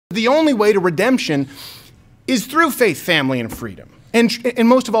The only way to redemption is through faith, family, and freedom. And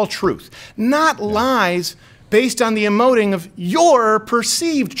most of all, truth. Not lies based on the emoting of your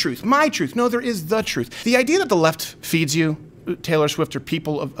perceived truth, my truth. No, there is the truth. The idea that the left feeds you, Taylor Swift, or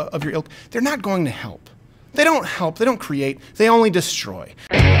people of your ilk, they're not going to help. They don't help, they don't create, they only destroy.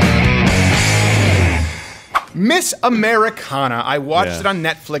 Miss Americana. I watched it on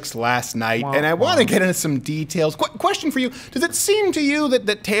Netflix last night, and I want to get into some details. Question for you: does it seem to you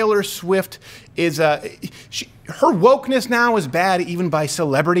that Taylor Swift is her wokeness now is bad even by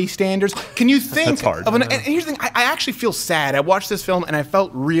celebrity standards? Can you think of an? And here's the thing: I actually feel sad. I watched this film and I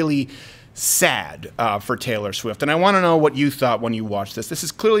felt really sad for Taylor Swift, and I want to know what you thought when you watched this. This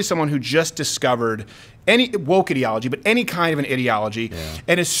is clearly someone who just discovered any woke ideology, but any kind of an ideology,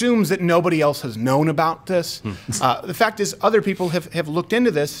 and assumes that nobody else has known about this. The fact is, other people have looked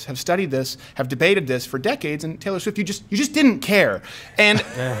into this, have studied this, have debated this for decades, and Taylor Swift, you just didn't care. And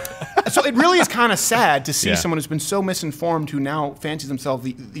so it really is kind of sad to see someone who's been so misinformed who now fancies himself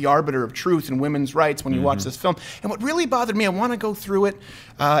the arbiter of truth and women's rights when you watch this film. And what really bothered me, I want to go through it.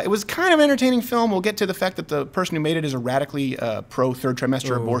 It was kind of an entertaining film. We'll get to the fact that the person who made it is a radically pro-third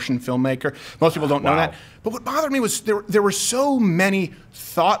trimester abortion filmmaker. Most people don't know that. But what bothered me was there were so many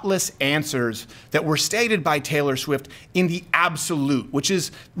thoughtless answers that were stated by Taylor Swift in the absolute, which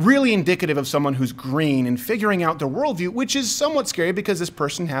is really indicative of someone who's green and figuring out their worldview, which is somewhat scary because this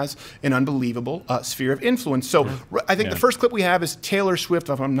person has an unbelievable sphere of influence. So I think the first clip we have is Taylor Swift,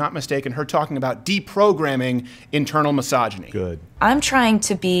 if I'm not mistaken, her talking about deprogramming internal misogyny. Good. I'm trying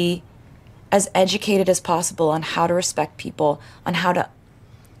to be as educated as possible on how to respect people, on how to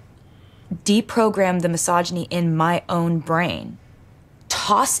deprogram the misogyny in my own brain.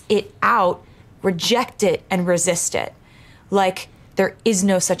 Toss it out, reject it, and resist it. Like, there is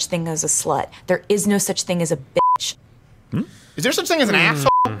no such thing as a slut. There is no such thing as a bitch. Is there such thing as an asshole?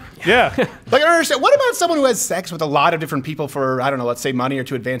 Yeah. Like, I don't understand. What about someone who has sex with a lot of different people for, I don't know, let's say money or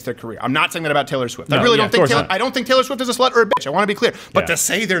to advance their career? I'm not saying that about Taylor Swift. No, I really don't think not. I don't think Taylor Swift is a slut or a bitch. I want to be clear. But to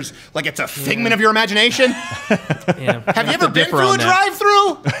say there's, like, it's a figment of your imagination? Have you ever been through a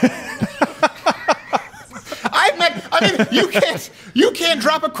drive-through? I mean, you can't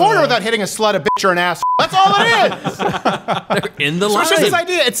drop a corner without hitting a slut, a bitch, or an asshole. That's all it is. They're in the line. So it's just this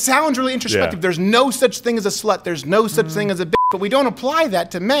idea. It sounds really introspective. There's no such thing as a slut. There's no such thing as a bitch. But we don't apply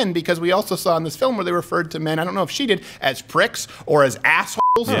that to men because we also saw in this film where they referred to men, I don't know if she did, as pricks or as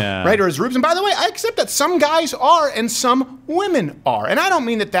assholes, right, or as rubes. And by the way, I accept that some guys are and some women are. And I don't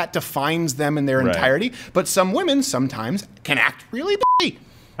mean that that defines them in their entirety, but some women sometimes can act really bitchy.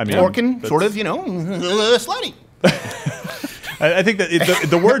 I mean, or can sort of, you know, slutty. I think that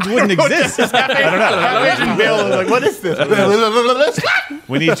the words wouldn't exist. I don't know. Bill is like, what is this?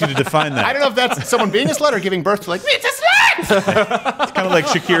 We need you to define that. I don't know if that's someone being a slut or giving birth to, like, it's a slut! It's kind of like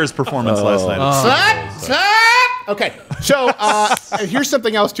Shakira's performance last night. Slut! Okay, so here's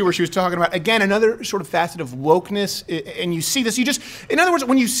something else, too, where she was talking about, again, another sort of facet of wokeness, and you see this, in other words,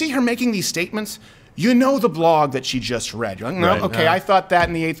 when you see her making these statements, you know the blog that she just read. You're like, no, okay, I thought that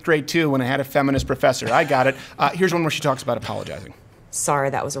in the 8th grade too when I had a feminist professor. I got it. Here's one where she talks about apologizing. Sorry,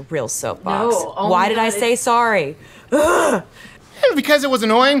 that was a real soapbox. No, why did I say sorry? Because it was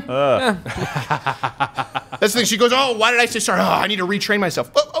annoying. That's the thing. She goes, oh, why did I say sorry? Oh, I need to retrain myself.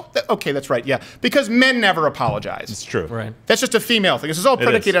 Okay, that's right, yeah. Because men never apologize. It's true. Right. That's just a female thing. This is all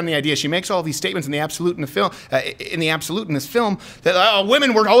predicated on the idea. She makes all these statements in the absolute in the film, in this film, that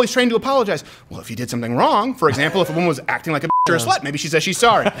women were always trained to apologize. Well, if you did something wrong, for example, if a woman was acting like a bitch or a slut, maybe she says she's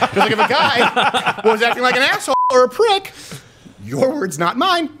sorry. Just like if a guy was acting like an asshole or a prick, your words, not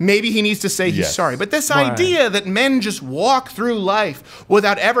mine. Maybe he needs to say he's sorry. But this idea that men just walk through life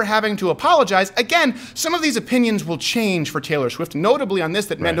without ever having to apologize, again, some of these opinions will change for Taylor Swift, notably on this,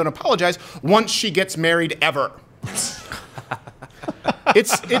 that men don't apologize once she gets married ever.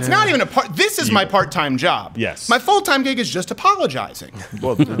 It's not even a part. This is my part-time job. Yes. My full-time gig is just apologizing.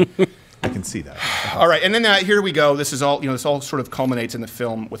 Well, I can see that. All right, and then here we go. This is all, this all sort of culminates in the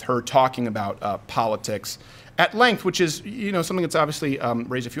film with her talking about politics at length, which is, something that's obviously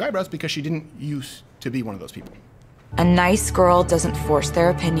raised a few eyebrows because she didn't used to be one of those people. A nice girl doesn't force their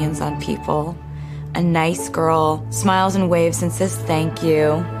opinions on people. A nice girl smiles and waves and says thank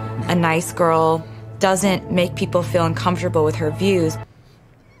you. A nice girl doesn't make people feel uncomfortable with her views.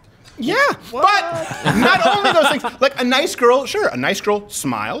 Yeah, but not only those things. Like a nice girl, sure, a nice girl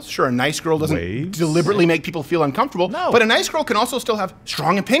smiles. Sure, a nice girl doesn't deliberately make people feel uncomfortable. No. But a nice girl can also still have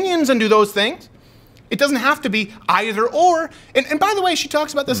strong opinions and do those things. It doesn't have to be either or. And by the way, she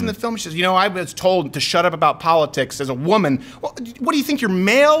talks about this in the film. She says, you know, I was told to shut up about politics as a woman. Well, what do you think, your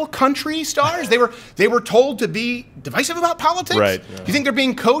male country stars? They were told to be divisive about politics? Right. Do you think they're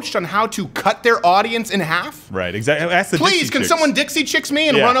being coached on how to cut their audience in half? Right, exactly. Please, can someone Dixie Chicks me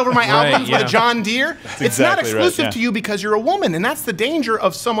and run over my albums with a John Deere? It's not exclusive to you because you're a woman, and that's the danger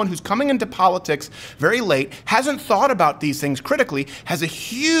of someone who's coming into politics very late, hasn't thought about these things critically, has a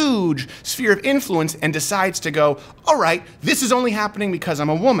huge sphere of influence, and decides to go, all right, this is only happening because I'm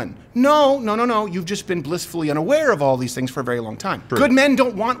a woman. No, no, no, no. You've just been blissfully unaware of all these things for a very long time. True. Good men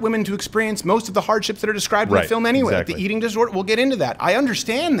don't want women to experience most of the hardships that are described in the film anyway. Exactly. The eating disorder, we'll get into that. I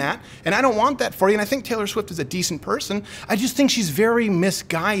understand that, and I don't want that for you, and I think Taylor Swift is a decent person. I just think she's very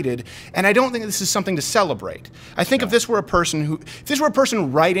misguided, and I don't think this is something to celebrate. I think if this were a person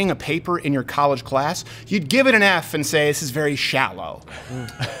writing a paper in your college class, you'd give it an F and say, this is very shallow.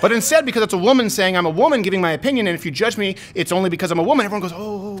 But instead, because it's a woman saying, I'm a woman giving my opinion, and if you judge me, it's only because I'm a woman, everyone goes,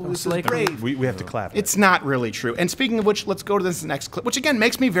 oh, this is brave. We have to clap. It's not really true. And speaking of which, let's go to this next clip, which again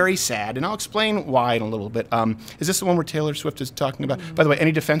makes me very sad, and I'll explain why in a little bit. Is this the one where Taylor Swift is talking about? By the way,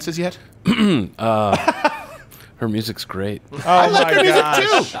 any defenses yet? Her music's great. Oh, I like her music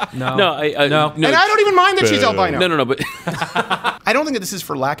too. No. And I don't even mind that she's albino. No, but I don't think that this is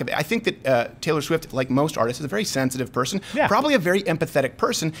for lack of it. I think that Taylor Swift, like most artists, is a very sensitive person, probably a very empathetic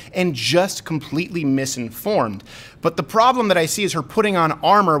person, and just completely misinformed. But the problem that I see is her putting on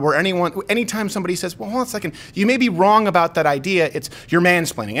armor where anytime somebody says, well, hold on a second, you may be wrong about that idea, you're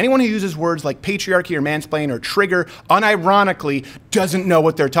mansplaining. Anyone who uses words like patriarchy or mansplain or trigger unironically doesn't know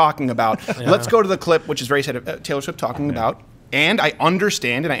what they're talking about. Let's go to the clip, which is very sad of Taylor Swift talking about. And I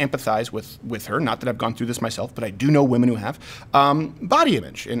understand and I empathize with her. Not that I've gone through this myself, but I do know women who have. Body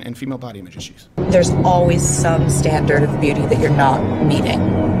image and female body image issues. There's always some standard of beauty that you're not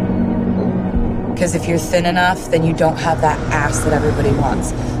meeting. Because if you're thin enough, then you don't have that ass that everybody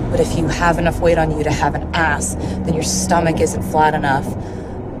wants. But if you have enough weight on you to have an ass, then your stomach isn't flat enough.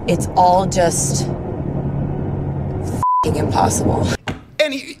 It's all just f***ing impossible.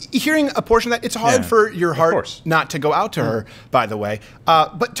 And hearing a portion of that, it's hard for your heart not to go out to her, by the way.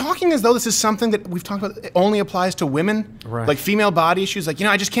 But talking as though this is something that we've talked about only applies to women, like female body issues, like, you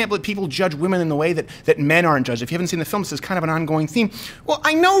know, I just can't believe people judge women in the way that men aren't judged. If you haven't seen the film, this is kind of an ongoing theme. Well,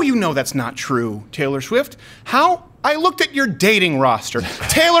 I know you know that's not true, Taylor Swift. How? I looked at your dating roster.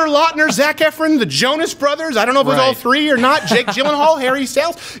 Taylor Lautner, Zac Efron, the Jonas Brothers, I don't know if it was all three or not, Jake Gyllenhaal, Harry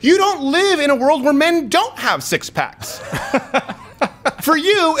Styles. You don't live in a world where men don't have six-packs. For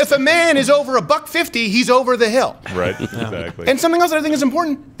you, if a man is over $150, he's over the hill. Right, exactly. And something else that I think is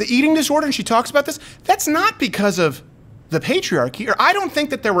important, the eating disorder, and she talks about this, that's not because of the patriarchy, or I don't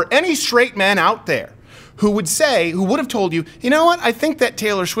think that there were any straight men out there who would have told you, you know what, I think that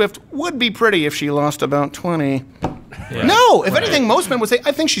Taylor Swift would be pretty if she lost about 20. Yeah. No, if anything, most men would say,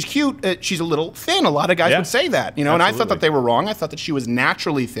 I think she's cute, she's a little thin. A lot of guys would say that, you know, and I thought that they were wrong. I thought that she was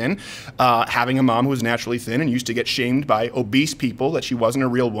naturally thin, having a mom who was naturally thin and used to get shamed by obese people that she wasn't a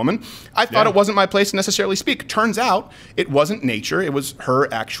real woman. I thought it wasn't my place to necessarily speak. Turns out it wasn't nature, it was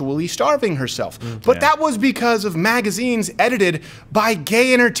her actually starving herself. But that was because of magazines edited by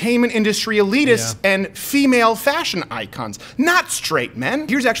gay entertainment industry elitists and female fashion icons, not straight men.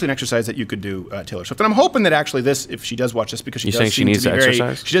 Here's actually an exercise that you could do, Taylor Swift, and I'm hoping that actually this, if she does watch this, because she does seem to be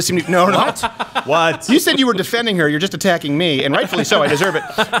very... She does seem to... No, what? What? You said you were defending her. You're just attacking me, and rightfully so. I deserve it.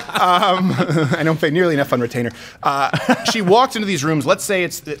 I don't pay nearly enough on retainer. She walks into these rooms. Let's say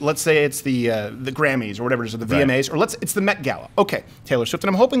it's the Grammys or whatever it is, or the VMAs, or it's the Met Gala. Okay, Taylor Swift, and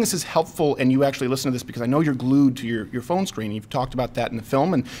I'm hoping this is helpful, and you actually listen to this because I know you're glued to your phone screen. You've talked about that in the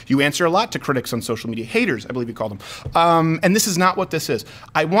film, and you answer a lot to critics on social media, haters, I believe you call them. And this is not what this is.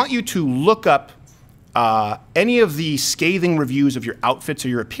 I want you to look up any of the scathing reviews of your outfits or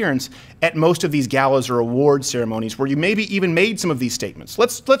your appearance at most of these galas or award ceremonies where you maybe even made some of these statements.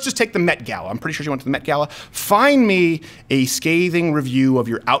 Let's just take the Met Gala. I'm pretty sure she went to the Met Gala. Find me a scathing review of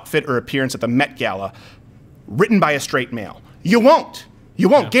your outfit or appearance at the Met Gala written by a straight male. You won't. You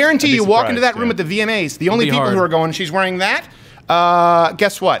won't. Guarantee you walk into that room at the VMAs. The only people who are going, she's wearing that,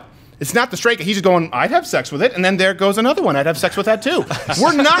 guess what? It's not the straight guy. He's just going, I'd have sex with it, and then there goes another one. I'd have sex with that too.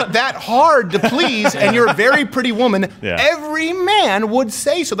 We're not that hard to please, and you're a very pretty woman. Every man would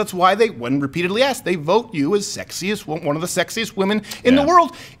say so. That's why when repeatedly asked, they vote you as one of the sexiest women in the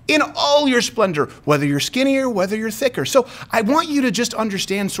world in all your splendor, whether you're skinnier, whether you're thicker. So I want you to just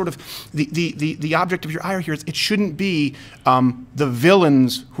understand sort of the object of your ire here. It shouldn't be the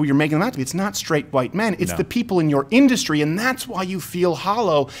villains who you're making them out to be. It's not straight white men. It's the people in your industry, and that's why you feel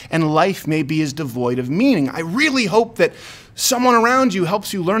hollow and life may be as devoid of meaning. I really hope that someone around you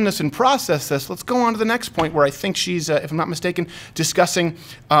helps you learn this and process this, let's go on to the next point where I think she's, if I'm not mistaken, discussing,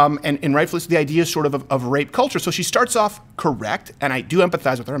 and rightfully, the idea sort of rape culture. So she starts off correct, and I do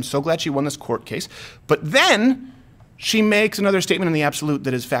empathize with her. I'm so glad she won this court case. But then she makes another statement in the absolute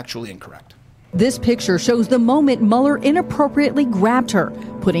that is factually incorrect. This picture shows the moment Mueller inappropriately grabbed her,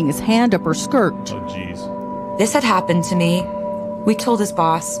 putting his hand up her skirt. Oh, jeez. This had happened to me. We told his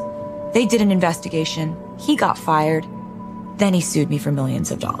boss. They did an investigation. He got fired. Then he sued me for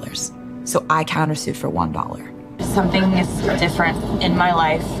millions of dollars. So I countersued for $1. Something is different in my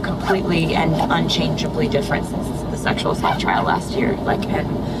life, completely and unchangeably different since the sexual assault trial last year.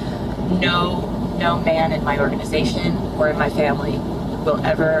 And no man in my organization or in my family will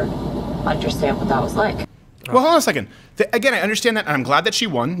ever understand what that was like. Well, hold on a second. Again, I understand that, and I'm glad that she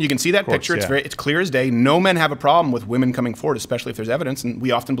won. You can see that picture. Yeah. It's clear as day. No men have a problem with women coming forward, especially if there's evidence, and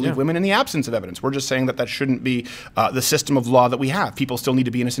we often believe women in the absence of evidence. We're just saying that shouldn't be the system of law that we have. People still need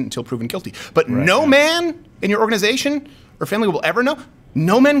to be innocent until proven guilty. But no man in your organization or family will ever know.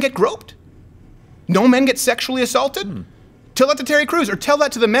 No men get groped. No men get sexually assaulted. Tell that to Terry Crews, or tell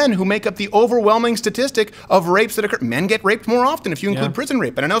that to the men who make up the overwhelming statistic of rapes that occur. Men get raped more often if you include prison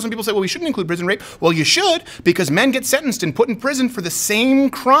rape. And I know some people say, well, we shouldn't include prison rape. Well, you should, because men get sentenced and put in prison for the same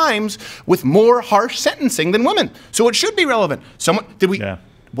crimes with more harsh sentencing than women. So it should be relevant.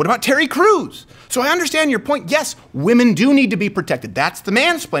 What about Terry Crews? So I understand your point. Yes, women do need to be protected. That's the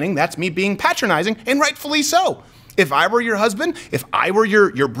mansplaining. That's me being patronizing, and rightfully so. If I were your husband, if I were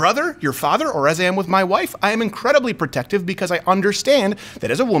your brother, your father, or as I am with my wife, I am incredibly protective because I understand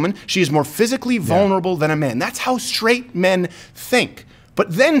that as a woman, she is more physically vulnerable than a man. That's how straight men think.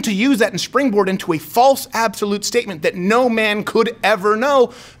 But then to use that and springboard into a false absolute statement that no man could ever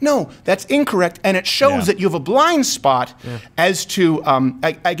know, no, that's incorrect. And it shows that you have a blind spot as to,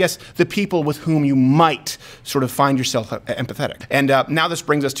 I guess, the people with whom you might sort of find yourself empathetic. And now this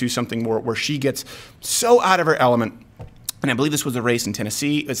brings us to something more where she gets so out of her element. And I believe this was a race in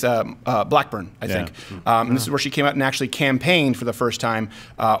Tennessee. It's Blackburn, I think. And this is where she came out and actually campaigned for the first time.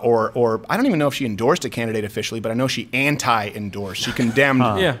 Or I don't even know if she endorsed a candidate officially, but I know she anti-endorsed. She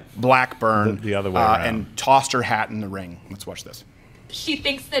condemned Blackburn the other way around. And tossed her hat in the ring. Let's watch this. She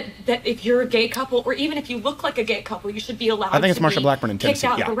thinks that if you're a gay couple, or even if you look like a gay couple, you should be allowed I think it's to Marsha be Blackburn in kicked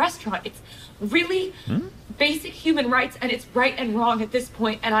Tennessee. out of a restaurant. It's really basic human rights, and it's right and wrong at this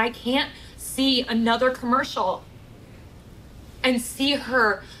point. And I can't see another commercial and see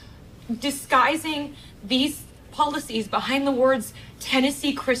her disguising these policies behind the words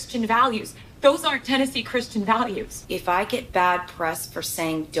Tennessee Christian values. Those aren't Tennessee Christian values. If I get bad press for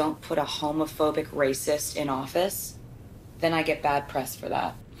saying don't put a homophobic racist in office, then I get bad press for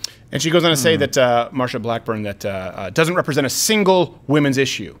that. And she goes on to say that Marsha Blackburn doesn't represent a single women's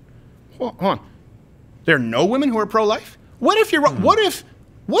issue. Hold on. There are no women who are pro-life? What if you're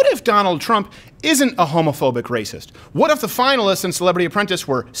What if Donald Trump isn't a homophobic racist? What if the finalists in Celebrity Apprentice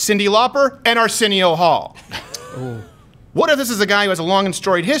were Cyndi Lauper and Arsenio Hall? What if this is a guy who has a long and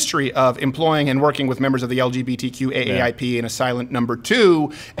storied history of employing and working with members of the LGBTQ AAIP in a silent number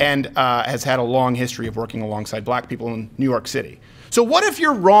 2 and has had a long history of working alongside black people in New York City? So what if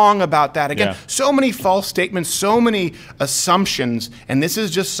you're wrong about that? Again, so many false statements, so many assumptions, and this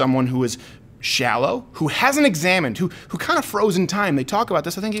is just someone who is shallow, who hasn't examined, who kind of froze in time. They talk about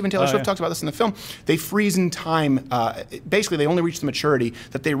this. I think even Taylor Swift talks about this in the film. They freeze in time. Basically, they only reach the maturity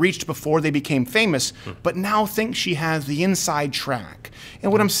that they reached before they became famous, but now think she has the inside track.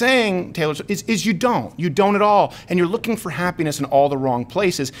 And what I'm saying, Taylor, is you don't. You don't at all. And you're looking for happiness in all the wrong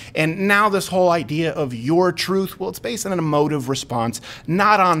places. And now this whole idea of your truth, well, it's based on an emotive response,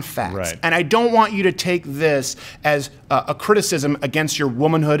 not on facts. Right. And I don't want you to take this as a criticism against your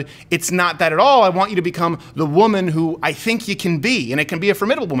womanhood. It's not that at all. I want you to become the woman who I think you can be. And it can be a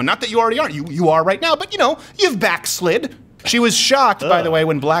formidable woman. Not that you already aren't. You are right now. But, you know, you've backslid. She was shocked, by the way,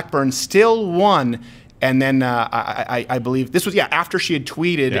 when Blackburn still won. And then I believe this was, after she had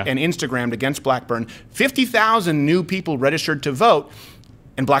tweeted and Instagrammed against Blackburn. 50,000 new people registered to vote,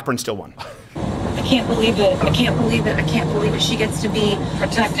 and Blackburn still won. I can't believe it. I can't believe it. I can't believe it. She gets to be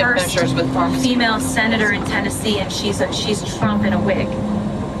the first female senator in Tennessee, and she's Trump in a wig.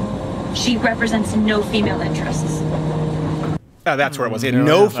 She represents no female interests. That's where it was.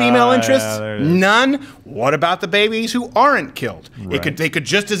 No female interests, none. What about the babies who aren't killed? Right. They could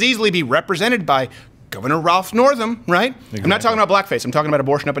just as easily be represented by Governor Ralph Northam, right? Exactly. I'm not talking about blackface. I'm talking about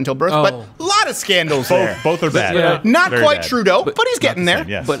abortion up until birth, but a lot of scandals there. Both are bad. Not Very quite bad. Trudeau, but he's getting there.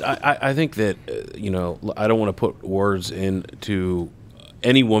 Yes. But I think that, you know, I don't want to put words into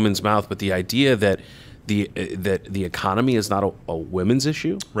any woman's mouth, but the idea that that the economy is not a women's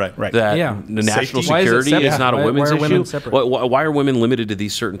issue. Right. That the national security is not a women's issue. Why are women limited to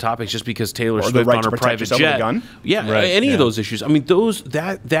these certain topics just because Taylor Swift on her private jet? Gun? Yeah, any of those issues. I mean,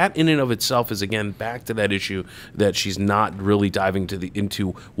 that in and of itself is, again, back to that issue that she's not really diving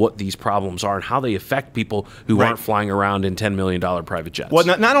into what these problems are and how they affect people who aren't flying around in $10 million private jets. Well,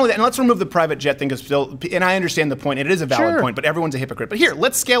 not only that, and let's remove the private jet thing, because and I understand the point, and it is a valid point, but everyone's a hypocrite. But here,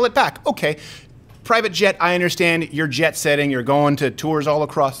 let's scale it back. Okay. Private jet, I understand you're jet setting, you're going to tours all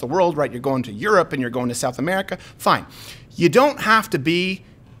across the world, right? You're going to Europe and you're going to South America. Fine. You don't have to be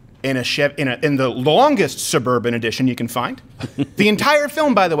in the longest suburban edition you can find. The entire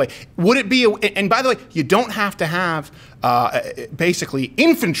film, by the way, would it be, and by the way, you don't have to have basically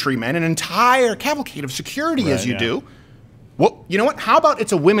infantrymen, an entire cavalcade of security as you do. Well, you know what? How about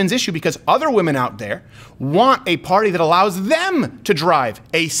it's a women's issue because other women out there want a party that allows them to drive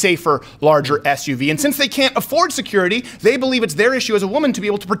a safer, larger SUV. And since they can't afford security, they believe it's their issue as a woman to be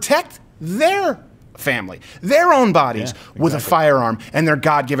able to protect their family, their own bodies with a firearm and their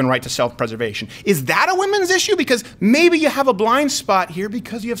God-given right to self-preservation. Is that a women's issue? Because maybe you have a blind spot here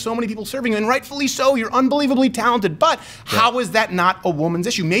because you have so many people serving you, and rightfully so, you're unbelievably talented, but how is that not a woman's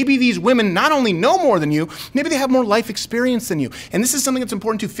issue? Maybe these women not only know more than you, maybe they have more life experience than you. And this is something that's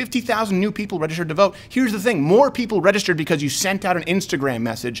important too. 50,000 new people registered to vote. Here's the thing, more people registered because you sent out an Instagram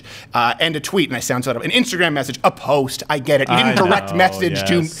message and a tweet, and I sound so out of an Instagram message, a post, I get it. You didn't direct message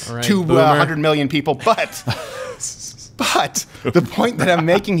to 100 million people. But the point that I'm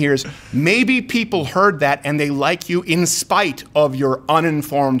making here is maybe people heard that and they like you in spite of your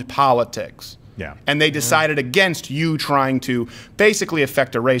uninformed politics. Yeah. And they decided against you trying to basically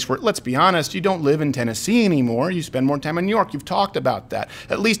affect a race where, let's be honest, you don't live in Tennessee anymore. You spend more time in New York. You've talked about that,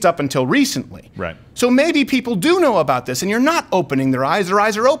 at least up until recently. Right. So maybe people do know about this, and you're not opening their eyes. Their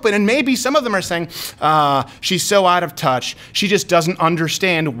eyes are open, and maybe some of them are saying, she's so out of touch. She just doesn't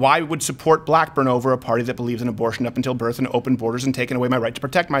understand why we would support Blackburn over a party that believes in abortion up until birth and open borders and taking away my right to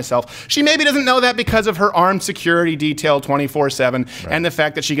protect myself. She maybe doesn't know that because of her armed security detail 24/7 and the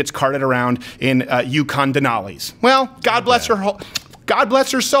fact that she gets carted around in Yukon Denali's. Well, God bless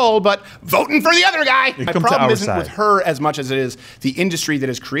her soul, but voting for the other guy. My problem isn't with her as much as it is the industry that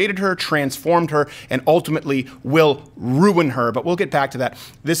has created her, transformed her, and ultimately will ruin her. But we'll get back to that.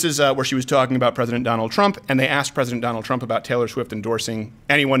 This is where she was talking about President Donald Trump, and they asked President Donald Trump about Taylor Swift endorsing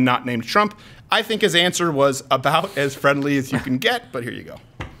anyone not named Trump. I think his answer was about as friendly as you can get, but here you go.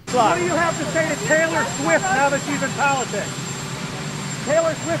 What do you have to say to Taylor Swift now that she's in politics?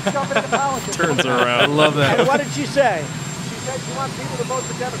 Taylor Swift jumping into politics. Turns her around. I love that. And what did she say? She said she wants people to vote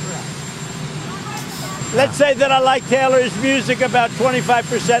for Democrats. Let's say that I like Taylor's music about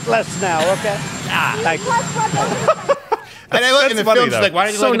 25% less now, okay? Thank you. And I look in the film, she's like, why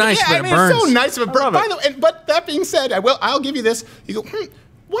did you so like nice, it? but I it mean, burns. it's so nice of a burn. By the way, but that being said, I'll give you this. You go,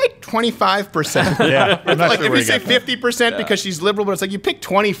 why 25%? Yeah. Like if you say 50% because she's liberal, but it's like you pick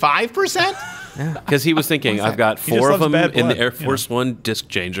 25%? Because he was thinking, I've got 4 of them in the Air Force One disc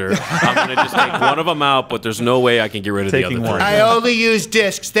changer. I'm going to just take one of them out, but there's no way I can get rid of the other 3. I only use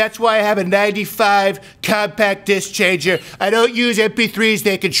discs. That's why I have a 95 compact disc changer. I don't use MP3s.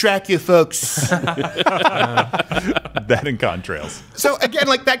 They can track you, folks. That and contrails. So again,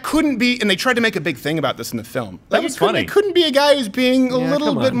 like that couldn't be, and they tried to make a big thing about this in the film. That was funny. It couldn't be a guy who's being a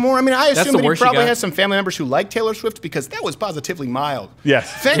little bit more. I mean, I assume that he probably has some family members who like Taylor Swift because that was positively mild.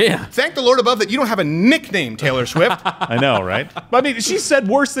 Yes. Thank the Lord above that you don't have a nickname, Taylor Swift. I know, right? But I mean, she said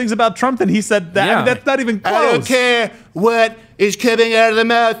worse things about Trump than he said that. I mean, that's not even close. I don't care what is coming out of the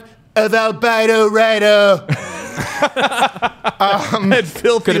mouth of Albino Rhino. That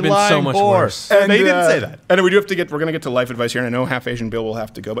filthy could have been so much worse. And they didn't say that. And we're going to get to life advice here, and I know Half Asian Bill will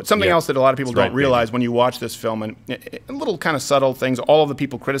have to go. But something else that a lot of people don't realize when you watch this film, and little kind of subtle things, all of the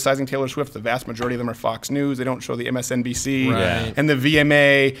people criticizing Taylor Swift, the vast majority of them are Fox News. They don't show the MSNBC and the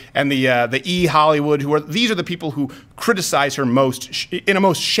VMA and the E! Hollywood, these are the people who criticize her most in a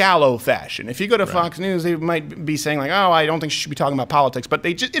most shallow fashion. If you go to Fox News, they might be saying like, oh, I don't think she should be talking about politics, but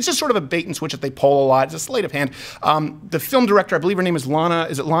it's just sort of a bait and switch that they pull a lot. It's a sleight of hand. The film director, I believe her name is Lana.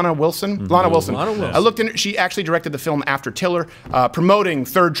 Is it Lana Wilson? Mm-hmm. Lana Wilson. I looked in. She actually directed the film after Tiller, promoting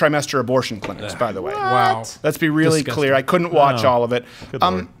third trimester abortion clinics. By the way, Wow. Let's be really clear. I couldn't watch all of it.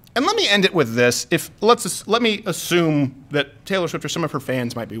 And let me end it with this. Let me assume that Taylor Swift or some of her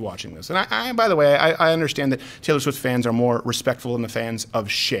fans might be watching this. And by the way, I understand that Taylor Swift fans are more respectful than the fans of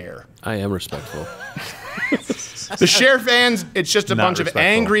Cher. I am respectful. The Cher fans, it's just a bunch of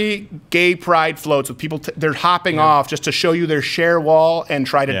angry gay pride floats with people, they're hopping off just to show you their Cher wall and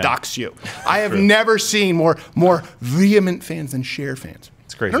try to dox you. I have never seen more vehement fans than Cher fans.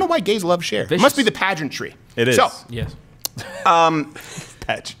 crazy. I don't know why gays love Cher. It must be the pageantry. It is. So, Yes.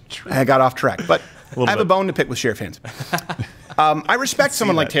 Pageantry. I got off track, but I have a bone to pick with Cher fans. I respect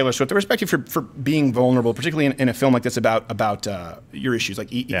someone like Taylor Swift. I respect you for being vulnerable, particularly in a film like this about your issues,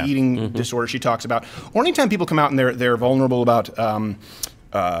 like eating disorder she talks about. Or anytime people come out and they're vulnerable about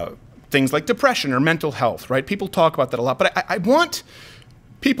things like depression or mental health, right? People talk about that a lot. But I want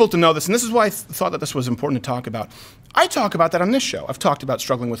people to know this, and this is why I thought that this was important to talk about. I talk about that on this show. I've talked about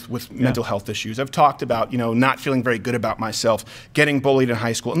struggling with mental health issues. I've talked about, not feeling very good about myself, getting bullied in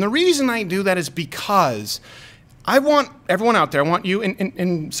high school. And the reason I do that is because I want everyone out there, I want you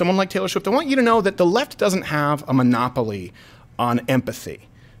and someone like Taylor Swift, I want you to know that the left doesn't have a monopoly on empathy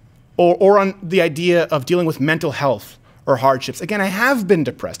or on the idea of dealing with mental health or hardships. Again, I have been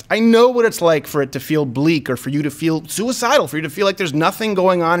depressed. I know what it's like for it to feel bleak or for you to feel suicidal, for you to feel like there's nothing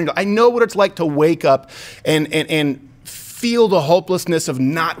going on. I know what it's like to wake up and feel the hopelessness of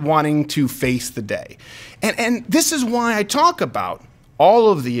not wanting to face the day. And this is why I talk about all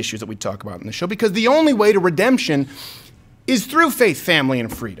of the issues that we talk about in the show, because the only way to redemption is through faith, family,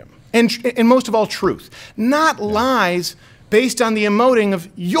 and freedom. And most of all, truth. Not lies based on the emoting of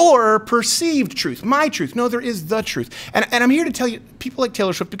your perceived truth, my truth. No, there is the truth. And I'm here to tell you, people like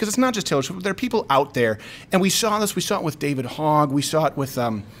Taylor Swift, because it's not just Taylor Swift, there are people out there, and we saw this, we saw it with David Hogg, we saw it with,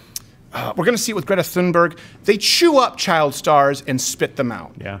 we're going to see it with Greta Thunberg. They chew up child stars and spit them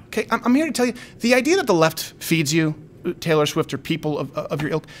out. Yeah. Okay, I'm here to tell you, the idea that the left feeds you, Taylor Swift or people of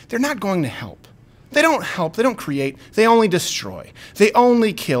your ilk, they're not going to help. They don't help, they don't create, they only destroy. They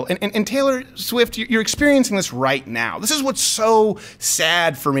only kill. And Taylor Swift, you're experiencing this right now. This is what's so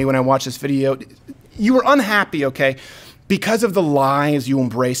sad for me when I watch this video. You were unhappy, okay, because of the lies you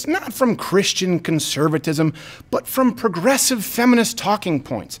embraced, not from Christian conservatism, but from progressive feminist talking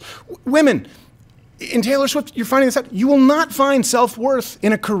points. Women, in Taylor Swift, you're finding this out. You will not find self-worth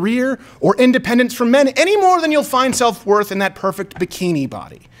in a career or independence from men any more than you'll find self-worth in that perfect bikini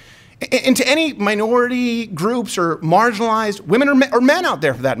body. And to any minority groups or marginalized women or men out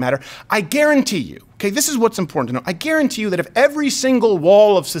there for that matter, I guarantee you, okay, this is what's important to know. I guarantee you that if every single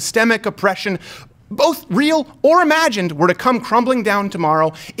wall of systemic oppression, both real or imagined, were to come crumbling down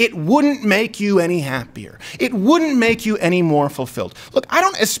tomorrow, it wouldn't make you any happier. It wouldn't make you any more fulfilled. Look, I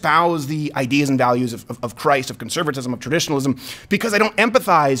don't espouse the ideas and values of Christ, of conservatism, of traditionalism, because I don't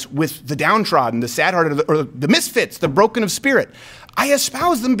empathize with the downtrodden, the sad-hearted, or the misfits, the broken of spirit. I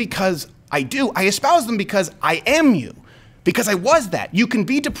espouse them because I do. I espouse them because I am you. Because I was that. You can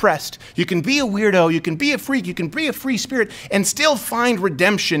be depressed, you can be a weirdo, you can be a freak, you can be a free spirit, and still find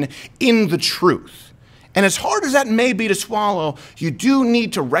redemption in the truth. And as hard as that may be to swallow, you do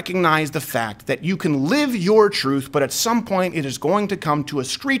need to recognize the fact that you can live your truth, but at some point it is going to come to a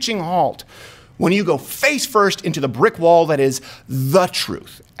screeching halt when you go face first into the brick wall that is the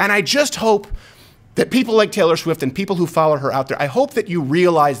truth. And I just hope that people like Taylor Swift and people who follow her out there, I hope that you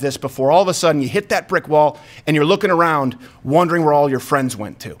realize this before all of a sudden you hit that brick wall and you're looking around wondering where all your friends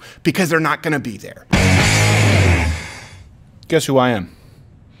went to, because they're not going to be there. Guess who I am?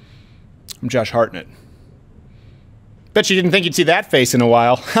 I'm Josh Hartnett. Bet you didn't think you'd see that face in a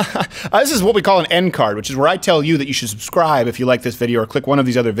while. This is what we call an end card, which is where I tell you that you should subscribe if you like this video, or click one of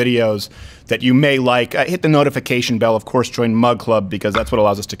these other videos that you may like. Hit the notification bell, of course, join Mug Club, because that's what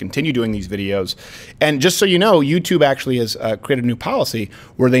allows us to continue doing these videos. And just so you know, YouTube actually has created a new policy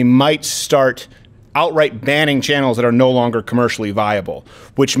where they might start outright banning channels that are no longer commercially viable,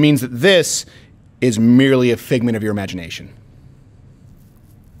 which means that this is merely a figment of your imagination.